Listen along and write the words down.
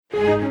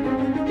In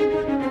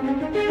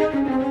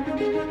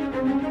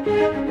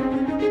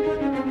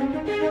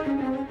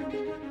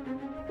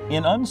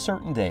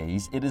uncertain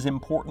days, it is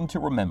important to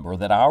remember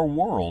that our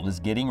world is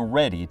getting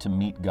ready to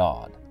meet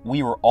God.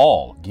 We are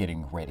all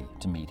getting ready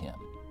to meet Him.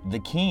 The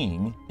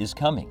King is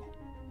coming.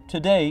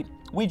 Today,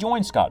 we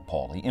join Scott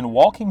Pauley in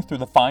walking through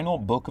the final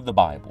book of the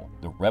Bible,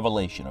 the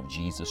revelation of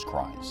Jesus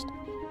Christ.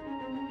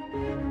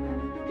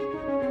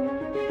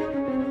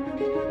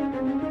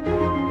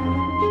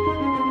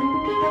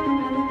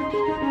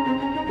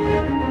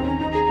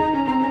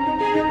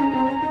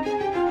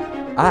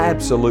 I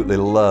absolutely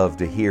love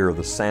to hear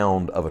the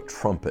sound of a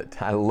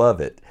trumpet. I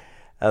love it.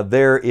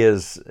 There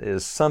is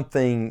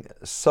something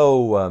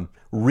so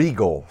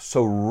regal,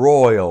 so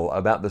royal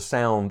about the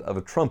sound of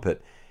a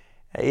trumpet.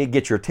 It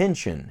gets your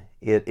attention.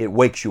 It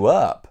wakes you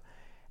up.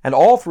 And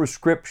all through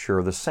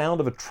Scripture, the sound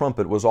of a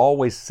trumpet was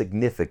always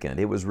significant.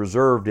 It was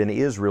reserved in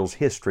Israel's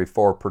history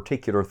for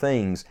particular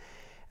things.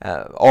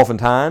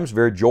 Oftentimes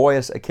very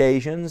joyous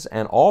occasions,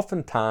 and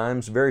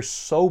oftentimes very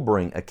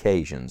sobering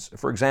occasions.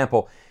 For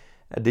example,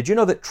 did you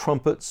know that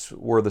trumpets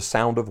were the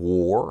sound of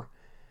war?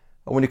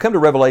 When you come to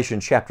Revelation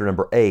chapter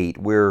number 8,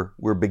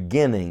 we're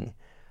beginning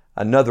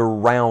another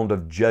round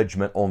of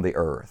judgment on the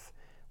earth.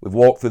 We've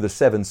walked through the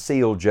 7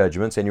 seal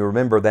judgments, and you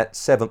remember that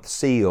 7th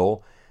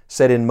seal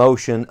set in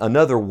motion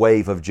another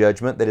wave of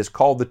judgment that is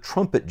called the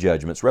trumpet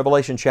judgments.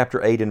 Revelation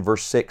chapter 8 and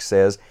verse 6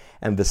 says,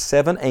 "And the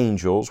 7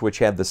 angels which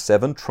had the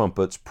 7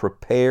 trumpets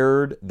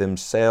prepared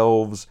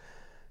themselves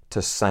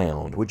to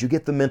sound." Would you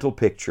get the mental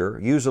picture?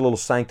 Use a little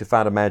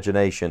sanctified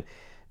imagination.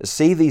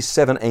 See these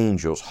 7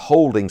 angels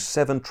holding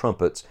 7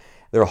 trumpets.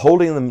 They're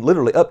holding them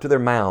literally up to their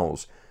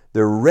mouths.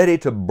 They're ready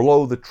to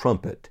blow the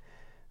trumpet.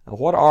 Now,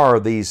 what are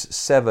these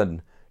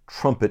 7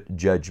 trumpet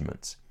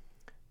judgments?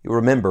 You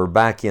remember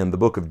back in the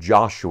book of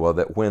Joshua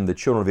that when the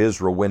children of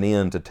Israel went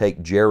in to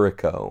take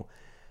Jericho,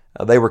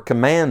 they were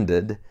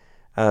commanded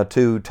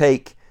to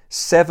take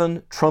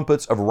 7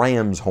 trumpets of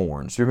ram's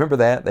horns. You remember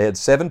that? They had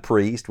 7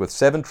 priests with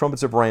 7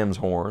 trumpets of ram's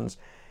horns,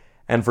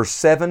 and for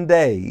 7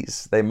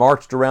 days they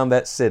marched around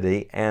that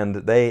city, and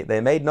they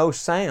made no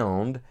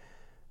sound.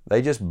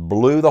 They just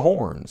blew the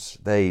horns.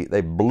 They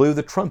blew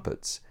the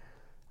trumpets.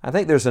 I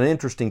think there's an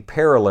interesting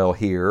parallel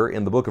here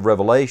in the book of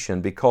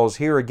Revelation, because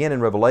here again in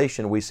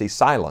Revelation we see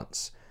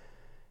silence,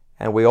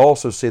 and we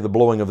also see the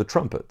blowing of the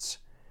trumpets.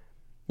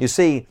 You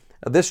see,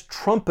 this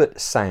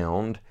trumpet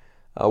sound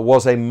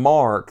was a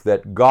mark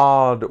that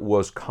God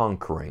was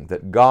conquering,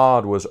 that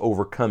God was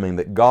overcoming,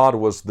 that God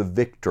was the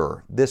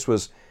victor. This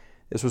was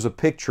a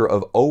picture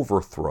of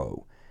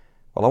overthrow.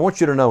 Well, I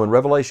want you to know in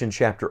Revelation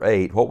chapter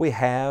 8, what we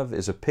have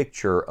is a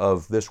picture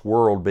of this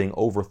world being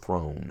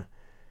overthrown.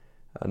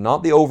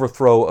 Not the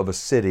overthrow of a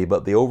city,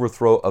 but the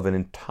overthrow of an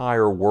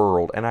entire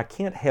world. And I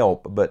can't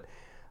help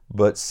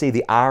but see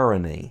the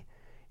irony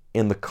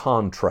in the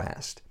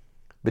contrast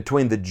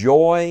between the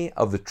joy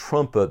of the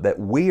trumpet that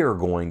we are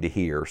going to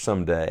hear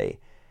someday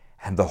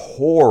and the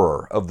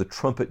horror of the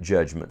trumpet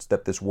judgments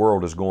that this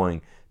world is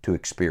going to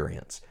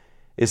experience.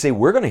 You see,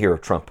 we're going to hear a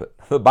trumpet.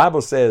 The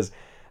Bible says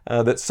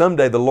that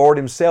someday the Lord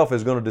Himself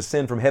is going to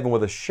descend from heaven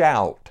with a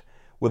shout,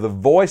 with the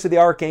voice of the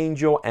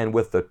archangel, and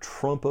with the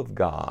trump of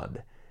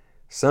God.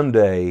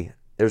 Someday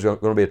there's going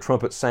to be a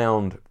trumpet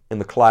sound in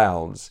the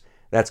clouds.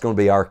 That's going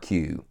to be our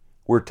cue.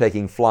 We're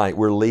taking flight.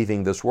 We're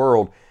leaving this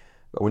world.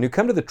 But when you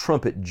come to the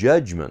trumpet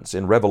judgments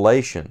in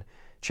Revelation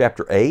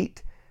chapter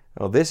 8,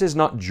 this is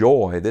not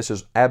joy. This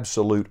is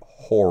absolute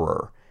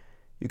horror.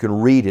 You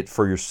can read it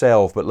for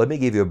yourself, but let me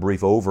give you a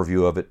brief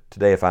overview of it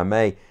today, if I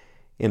may.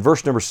 In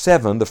verse number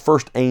 7, the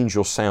first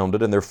angel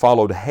sounded, and there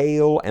followed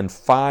hail and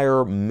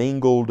fire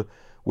mingled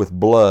with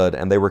blood,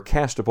 and they were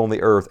cast upon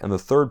the earth, and the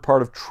third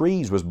part of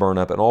trees was burned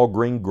up, and all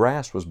green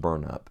grass was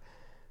burned up.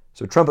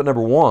 So trumpet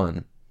number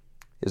 1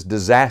 is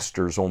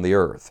disasters on the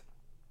earth.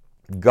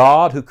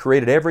 God, who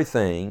created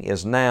everything,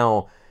 is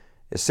now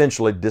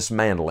essentially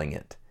dismantling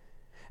it.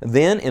 And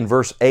then in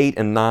verse 8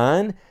 and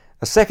 9,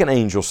 a second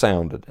angel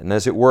sounded, and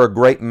as it were a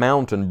great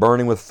mountain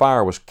burning with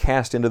fire was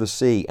cast into the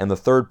sea, and the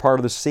third part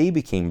of the sea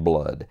became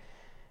blood.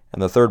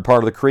 And the third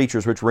part of the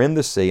creatures which were in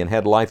the sea and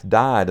had life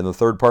died, and the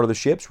third part of the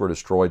ships were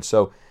destroyed.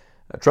 So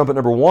trumpet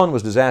number 1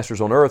 was disasters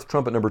on earth.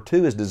 Trumpet number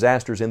 2 is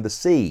disasters in the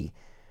sea.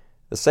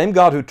 The same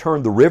God who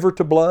turned the river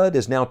to blood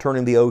is now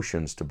turning the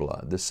oceans to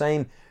blood. The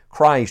same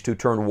Christ who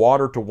turned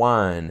water to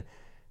wine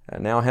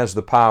now has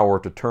the power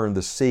to turn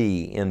the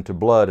sea into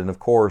blood. And of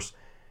course,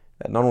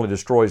 that not only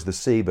destroys the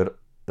sea, but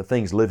the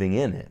things living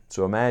in it.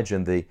 So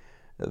imagine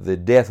the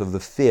death of the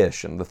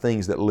fish and the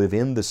things that live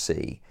in the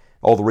sea,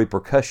 all the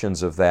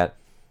repercussions of that.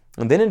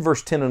 And then in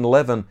verse 10 and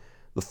 11,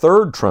 the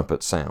third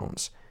trumpet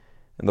sounds.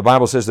 And the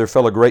Bible says, there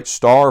fell a great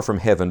star from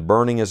heaven,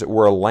 burning as it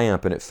were a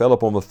lamp, and it fell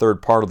upon the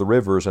third part of the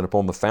rivers and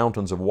upon the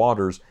fountains of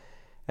waters.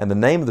 And the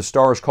name of the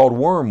star is called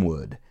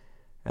Wormwood.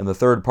 And the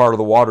third part of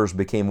the waters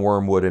became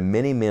wormwood, and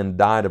many men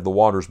died of the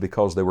waters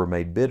because they were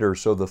made bitter.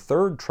 So the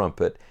third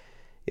trumpet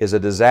is a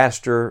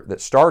disaster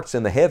that starts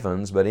in the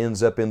heavens but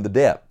ends up in the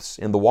depths,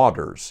 in the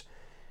waters.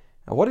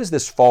 Now, what is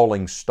this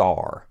falling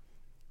star?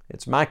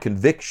 It's my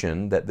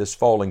conviction that this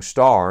falling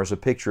star is a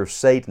picture of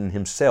Satan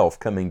himself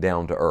coming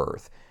down to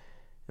earth.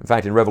 In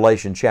fact, in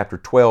Revelation chapter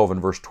 12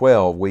 and verse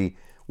 12, we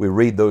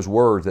read those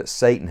words that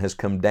Satan has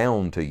come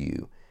down to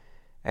you.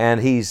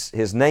 And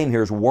his name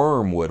here is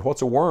wormwood.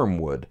 What's a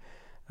wormwood?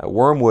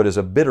 Wormwood is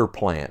a bitter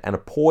plant and a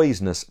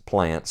poisonous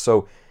plant.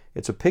 So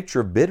it's a picture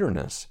of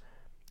bitterness.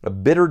 A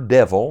bitter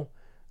devil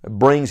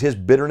brings his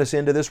bitterness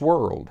into this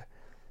world.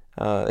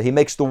 He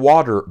makes the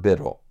water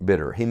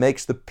bitter. He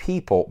makes the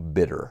people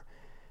bitter.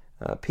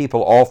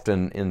 People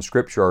often in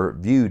Scripture are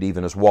viewed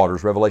even as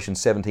waters, Revelation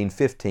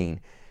 17:15.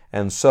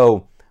 And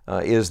so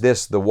is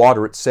this the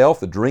water itself,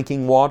 the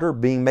drinking water,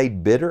 being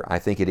made bitter? I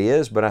think it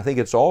is, but I think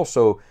it's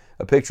also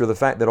a picture of the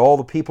fact that all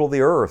the people of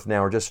the earth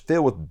now are just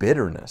filled with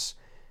bitterness.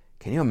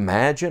 Can you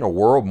imagine a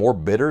world more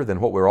bitter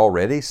than what we're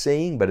already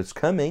seeing? But it's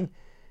coming.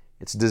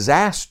 It's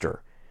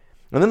disaster.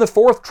 And then the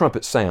fourth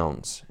trumpet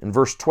sounds in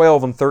verse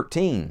 12 and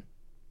 13.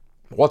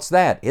 What's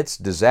that? It's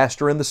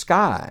disaster in the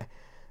sky.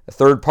 A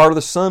third part of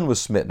the sun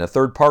was smitten, a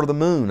third part of the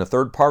moon, a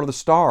third part of the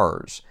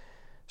stars.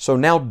 So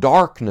now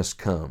darkness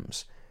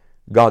comes.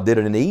 God did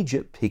it in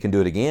Egypt. He can do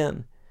it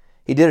again.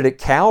 He did it at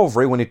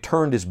Calvary when He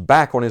turned His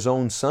back on His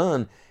own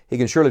Son. He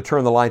can surely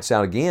turn the lights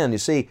out again. You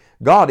see,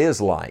 God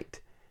is light.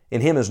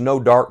 In Him is no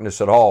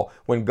darkness at all.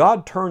 When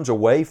God turns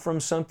away from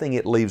something,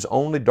 it leaves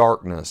only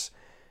darkness.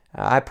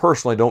 I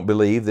personally don't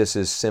believe this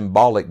is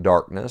symbolic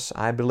darkness.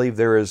 I believe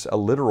there is a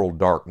literal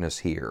darkness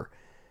here.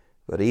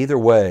 But either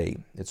way,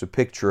 it's a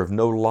picture of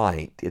no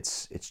light.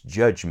 It's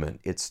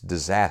judgment. It's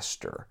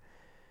disaster.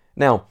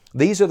 Now,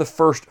 these are the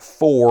first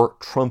four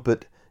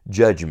trumpet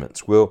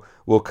judgments.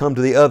 We'll come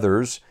to the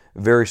others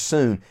very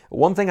soon.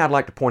 One thing I'd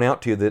like to point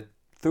out to you that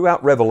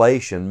throughout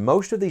Revelation,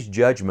 most of these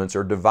judgments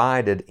are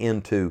divided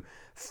into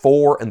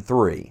 4 and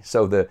 3.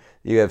 So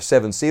you have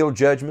 7 seal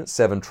judgments,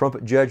 7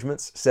 trumpet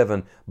judgments,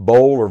 7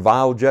 bowl or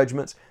vial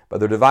judgments, but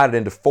they're divided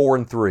into 4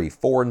 and 3,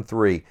 4 and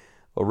 3.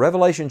 Well,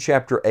 Revelation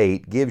chapter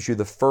 8 gives you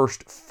the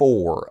first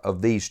 4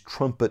 of these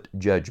trumpet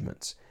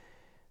judgments.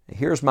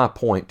 Here's my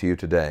point to you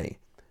today.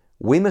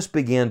 We must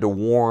begin to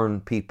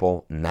warn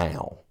people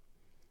now.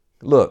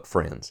 Look,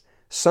 friends,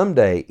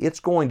 someday it's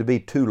going to be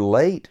too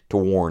late to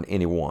warn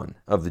anyone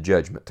of the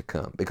judgment to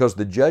come because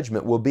the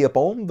judgment will be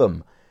upon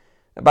them.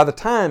 And by the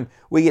time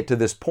we get to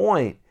this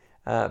point,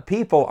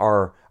 people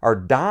are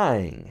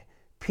dying.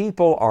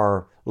 People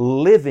are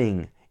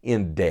living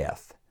in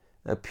death.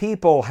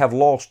 People have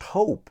lost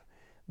hope.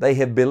 They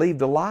have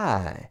believed a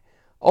lie.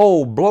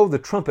 Oh, blow the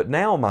trumpet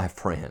now, my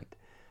friend.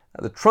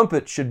 The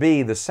trumpet should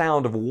be the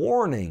sound of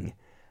warning.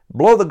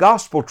 Blow the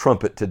gospel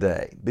trumpet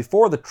today,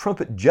 before the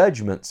trumpet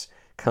judgments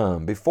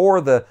come, before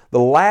the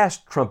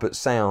last trumpet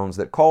sounds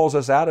that calls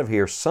us out of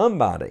here.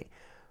 Somebody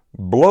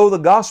blow the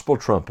gospel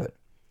trumpet.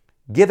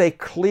 Give a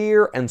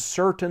clear and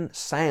certain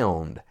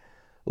sound.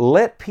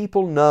 Let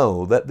people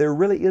know that there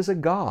really is a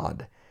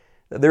God.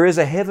 That there is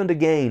a heaven to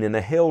gain and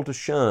a hell to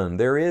shun.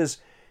 There is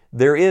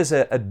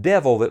a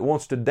devil that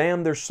wants to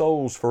damn their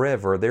souls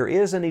forever. There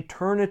is an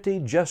eternity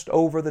just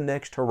over the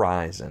next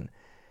horizon.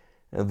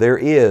 There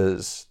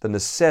is the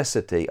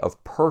necessity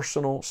of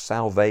personal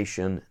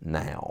salvation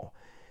now.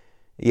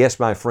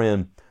 Yes, my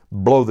friend,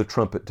 blow the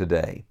trumpet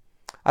today.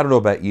 I don't know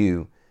about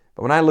you,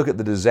 but when I look at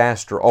the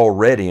disaster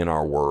already in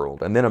our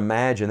world, and then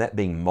imagine that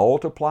being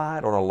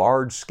multiplied on a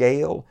large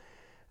scale,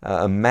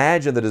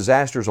 imagine the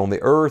disasters on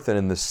the earth and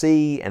in the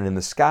sea and in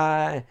the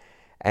sky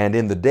and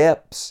in the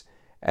depths,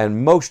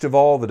 and most of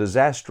all, the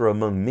disaster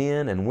among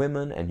men and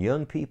women and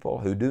young people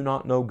who do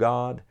not know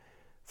God.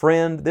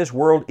 Friend, this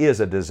world is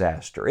a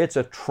disaster. It's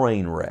a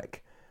train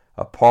wreck,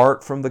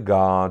 apart from the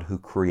God who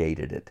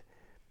created it.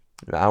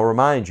 I'll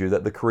remind you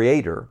that the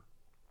Creator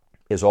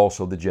is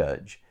also the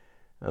judge.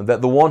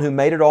 That the one who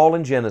made it all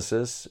in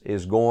Genesis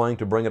is going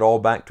to bring it all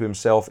back to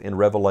Himself in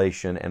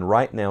Revelation. And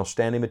right now,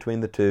 standing between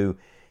the two,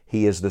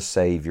 He is the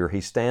Savior.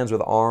 He stands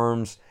with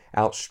arms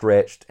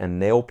outstretched and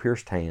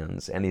nail-pierced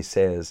hands, and He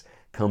says,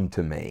 "Come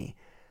to me."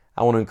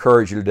 I want to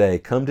encourage you today,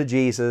 come to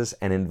Jesus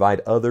and invite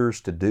others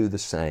to do the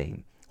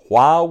same.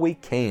 While we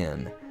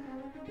can,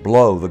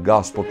 blow the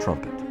gospel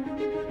trumpet.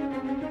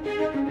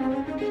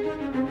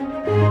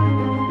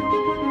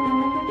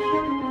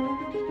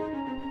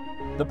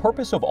 The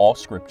purpose of all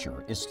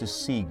Scripture is to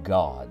see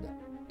God.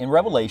 In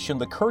Revelation,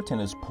 the curtain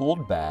is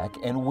pulled back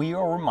and we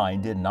are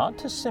reminded not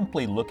to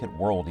simply look at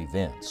world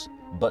events,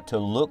 but to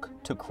look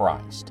to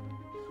Christ.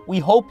 We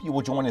hope you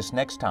will join us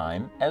next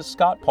time as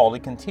Scott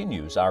Pauley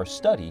continues our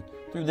study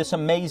through this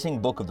amazing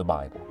book of the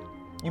Bible.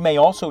 You may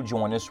also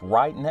join us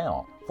right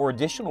now for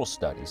additional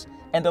studies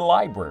and a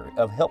library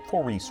of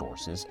helpful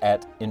resources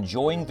at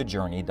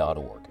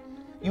enjoyingthejourney.org.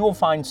 You will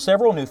find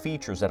several new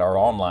features at our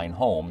online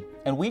home,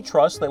 and we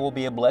trust they will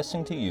be a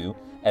blessing to you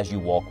as you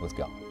walk with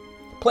God.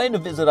 Plan to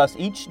visit us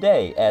each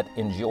day at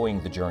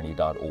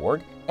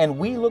enjoyingthejourney.org, and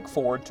we look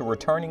forward to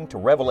returning to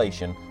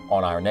Revelation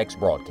on our next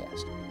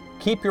broadcast.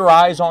 Keep your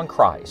eyes on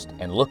Christ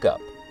and look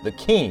up. The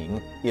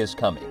King is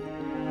coming.